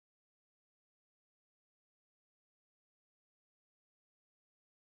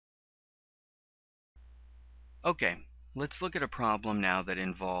Okay, let's look at a problem now that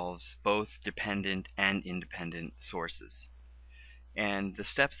involves both dependent and independent sources. And the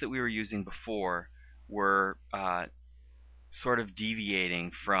steps that we were using before were sort of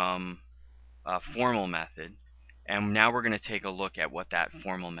deviating from a formal method, and now we're going to take a look at what that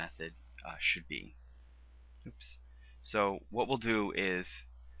formal method should be. Oops. So what we'll do is,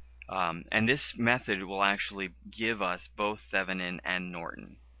 and this method will actually give us both Thevenin and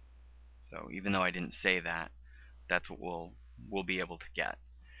Norton. So even though I didn't say that, that's what we'll be able to get.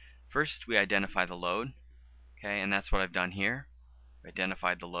 First, we identify the load, okay, and that's what I've done here.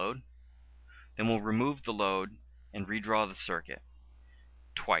 Identified the load. Then we'll remove the load and redraw the circuit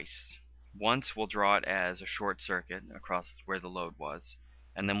twice. Once we'll draw it as a short circuit across where the load was,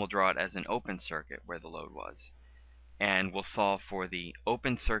 and then we'll draw it as an open circuit where the load was. And we'll solve for the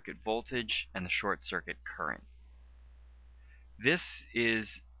open circuit voltage and the short circuit current. This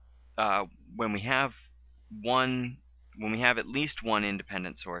is when we have at least one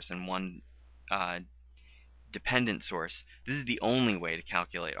independent source and one dependent source. This is the only way to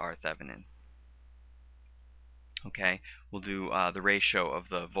calculate R Thevenin. Okay, we'll do the ratio of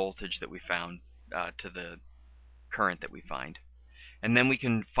the voltage that we found to the current that we find. And then we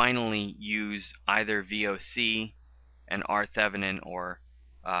can finally use either VOC and R Thevenin or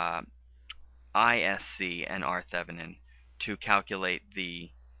ISC and R Thevenin to calculate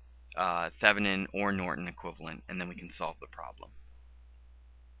the Thevenin or Norton equivalent, and then we can solve the problem.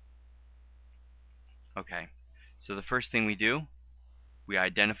 Okay, so the first thing we do, we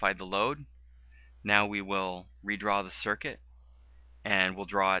identify the load. Now we will redraw the circuit, and we'll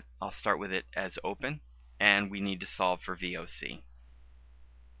draw it, I'll start with it as open, and we need to solve for VOC.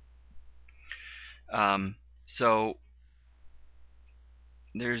 So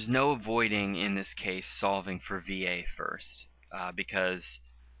there's no avoiding, in this case, solving for VA first, because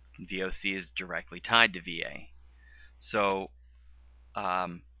VOC is directly tied to VA. So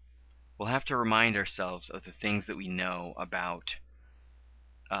we'll have to remind ourselves of the things that we know about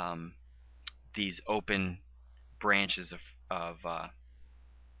these open branches of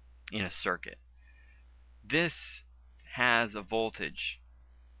in a circuit. This has a voltage,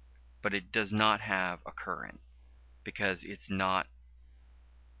 but it does not have a current because it's not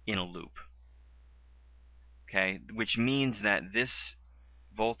in a loop. Okay, which means that this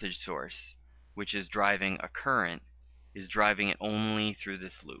voltage source, which is driving a current, is driving it only through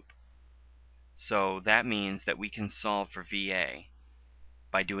this loop. So that means that we can solve for VA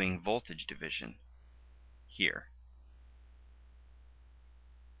by doing voltage division here.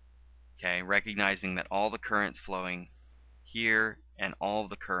 Okay, recognizing that all the current's flowing here and all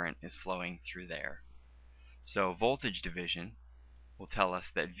the current is flowing through there. So voltage division will tell us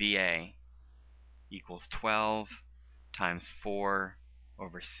that VA equals 12 times 4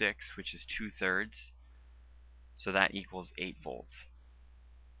 over 6, which is 2/3. So that equals 8 volts.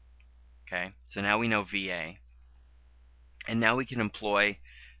 Okay, so now we know VA. And now we can employ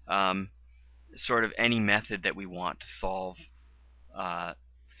sort of any method that we want to solve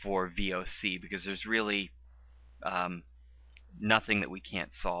for VOC, because there's really nothing that we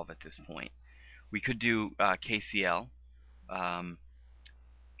can't solve at this point. We could do KCL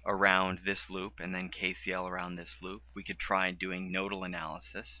around this loop and then KCL around this loop. We could try doing nodal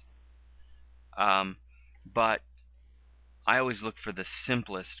analysis. But I always look for the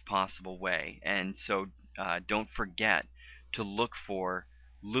simplest possible way, and so don't forget to look for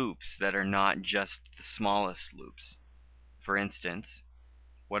loops that are not just the smallest loops. For instance,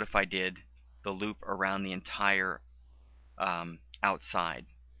 what if I did the loop around the entire outside,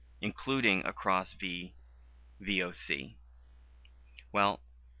 including across VOC? Well,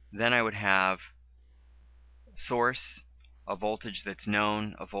 then I would have source, a voltage that's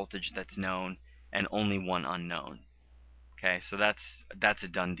known, a voltage that's known, and only one unknown. Okay, so that's a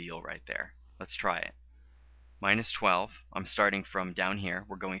done deal right there. Let's try it. Minus 12, I'm starting from down here.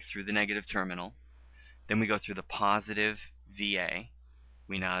 We're going through the negative terminal. Then we go through the positive VA.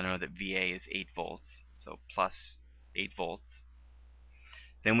 We now know that VA is 8 volts, so plus 8 volts.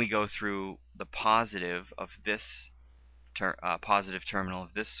 Then we go through the positive of this positive terminal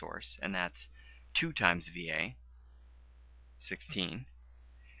of this source, and that's 2 times VA, 16.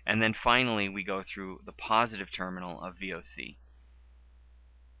 And then finally we go through the positive terminal of VOC.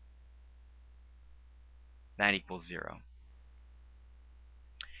 That equals 0.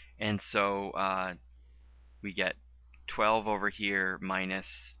 And so we get 12 over here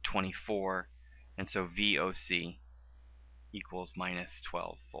minus 24, and so VOC equals minus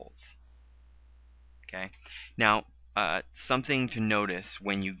 12 volts. Okay. Now, something to notice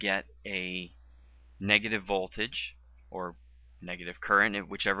when you get a negative voltage or negative current,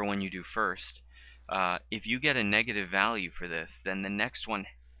 whichever one you do first, if you get a negative value for this, then the next one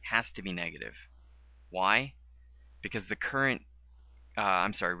has to be negative. Why? Because the current,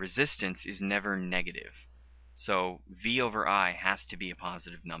 resistance is never negative. So V over I has to be a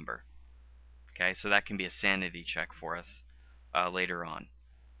positive number. Okay, so that can be a sanity check for us later on.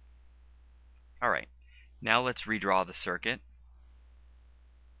 All right, now let's redraw the circuit,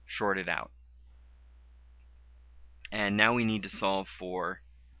 short it out. And now we need to solve for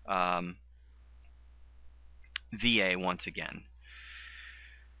VA once again.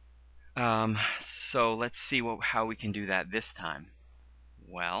 So let's see how we can do that this time.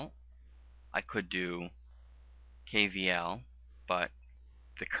 Well, I could do KVL, but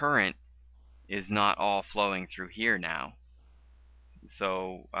the current is not all flowing through here now.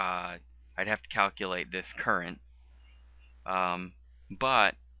 So I'd have to calculate this current.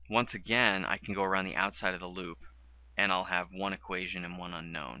 But once again, I can go around the outside of the loop, and I'll have one equation and one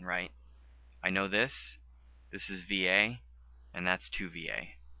unknown, right? I know this. This is VA, and that's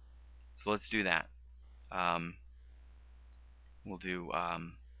 2VA. So let's do that. We'll do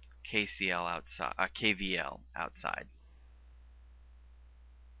KCL outside, KVL outside.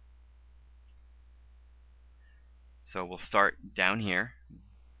 So we'll start down here,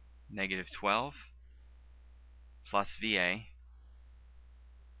 negative 12 plus VA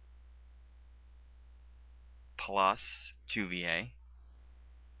plus 2VA.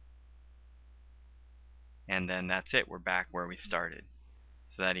 And then that's it. We're back where we started.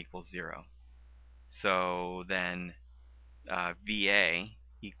 So that equals 0. So then VA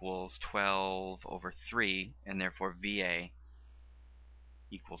equals 12 over 3, and therefore VA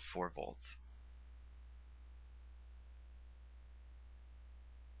equals 4 volts.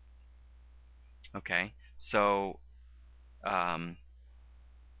 Okay, so now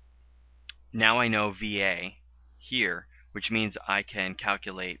I know VA here, which means I can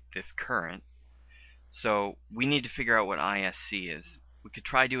calculate this current. So we need to figure out what ISC is. We could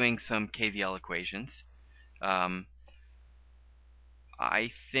try doing some KVL equations. I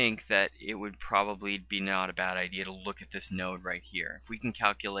think that it would probably be not a bad idea to look at this node right here. If we can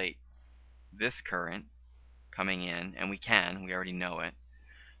calculate this current coming in, and we already know it,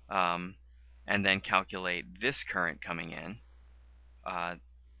 and then calculate this current coming in,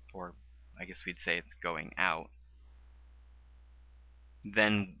 or I guess we'd say it's going out,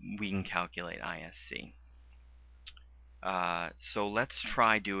 then we can calculate ISC. So let's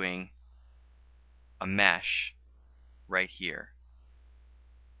try doing a mesh right here.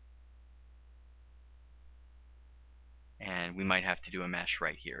 And we might have to do a mesh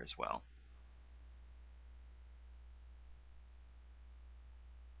right here as well.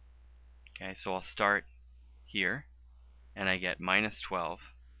 Okay, so I'll start here, and I get minus 12.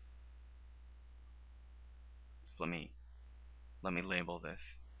 So let me label this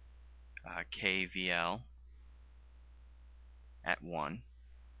KVL at 1.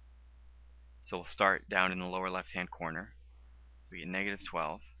 So we'll start down in the lower left-hand corner. So we get negative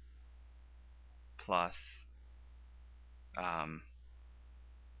 12 plus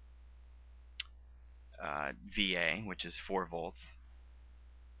VA, which is 4 volts,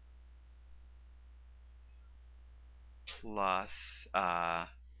 plus we're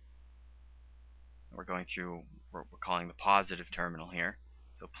going through, we're calling the positive terminal here,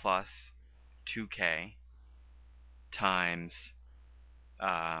 so plus 2K times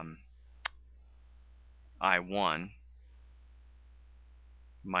I1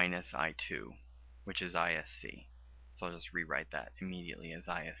 minus I2, which is ISC. So I'll just rewrite that immediately as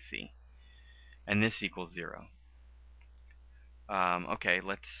ISC. And this equals 0. Okay,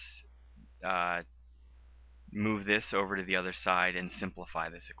 let's move this over to the other side and simplify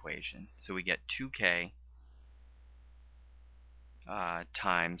this equation. So we get 2K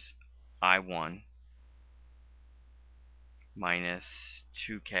times I1 minus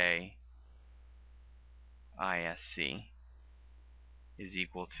 2K ISC is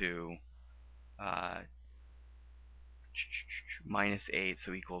equal to minus 8,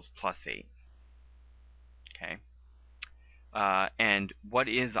 so equals plus 8. Okay. And what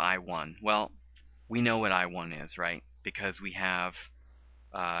is I1? Well, we know what I1 is, right? Because we have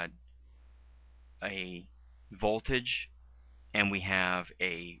a voltage and we have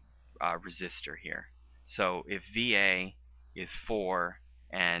a resistor here. So if VA is 4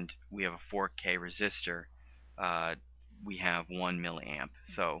 and we have a 4K resistor, we have 1 milliamp.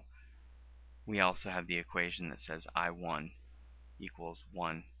 So we also have the equation that says I1 equals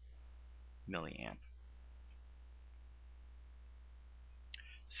 1 milliamp.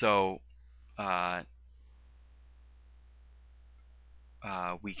 So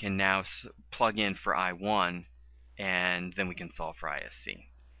we can now plug in for I1, and then we can solve for ISC.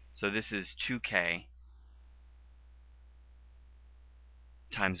 So this is 2K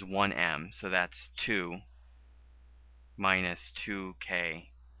times 1M. So that's 2 minus 2K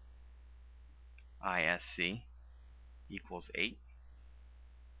ISC equals 8.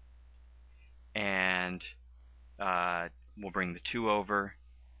 And we'll bring the 2 over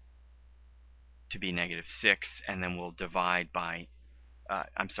to be negative 6, and then we'll divide by,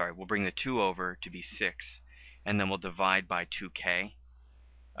 we'll bring the 2 over to be 6, and then we'll divide by 2K,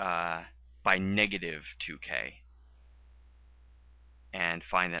 by negative 2K, and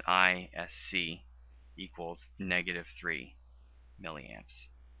find that ISC equals negative 3 milliamps.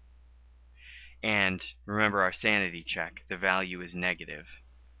 And remember our sanity check, the value is negative.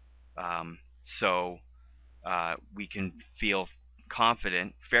 So we can feel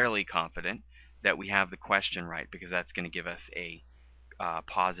confident, fairly confident, that we have the question right, because that's going to give us a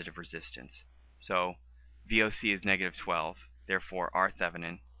positive resistance. So VOC is negative 12, therefore R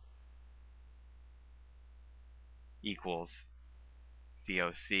Thevenin equals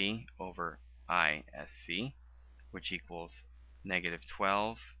VOC over ISC, which equals negative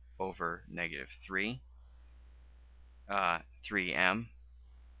 12 over negative 3M.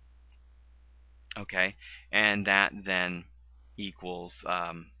 Okay, and that then equals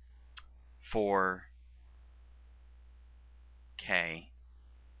 4K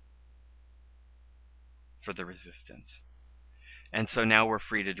for the resistance. And so now we're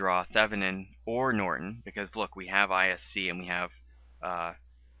free to draw Thevenin or Norton, because look, we have ISC and we have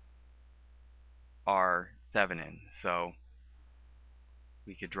R Thevenin. So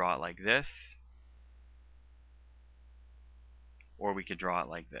we could draw it like this, or we could draw it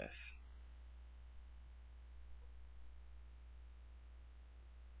like this.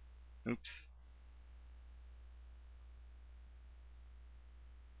 Oops.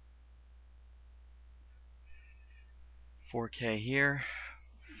 $4K here,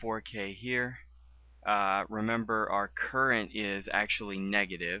 $4K here. Remember, our current is actually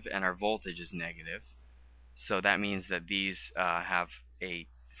negative and our voltage is negative. So that means that these have a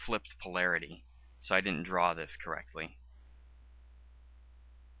flipped polarity. So I didn't draw this correctly.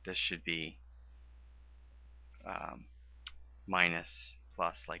 This should be minus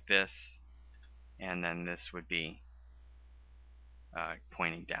plus like this, and then this would be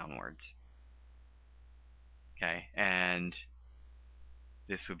pointing downwards. Okay, and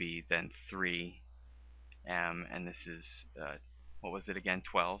this would be then 3M, and this is, what was it again,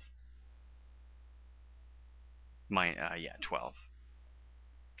 12? Yeah, 12.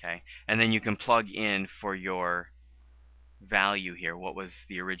 Okay, and then you can plug in for your value here. What was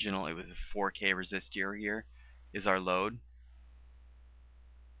the original? It was a 4K resistor here is our load.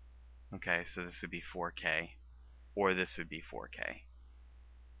 Okay, so this would be 4K, or this would be 4K.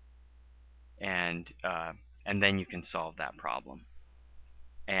 And then you can solve that problem.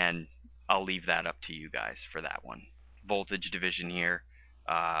 And I'll leave that up to you guys for that one. Voltage division here,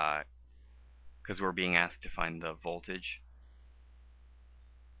 because we're being asked to find the voltage,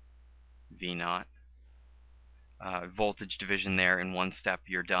 V0. Voltage division there in one step,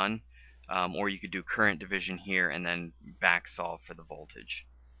 you're done. Or you could do current division here and then back solve for the voltage.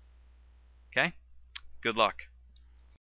 Okay? Good luck.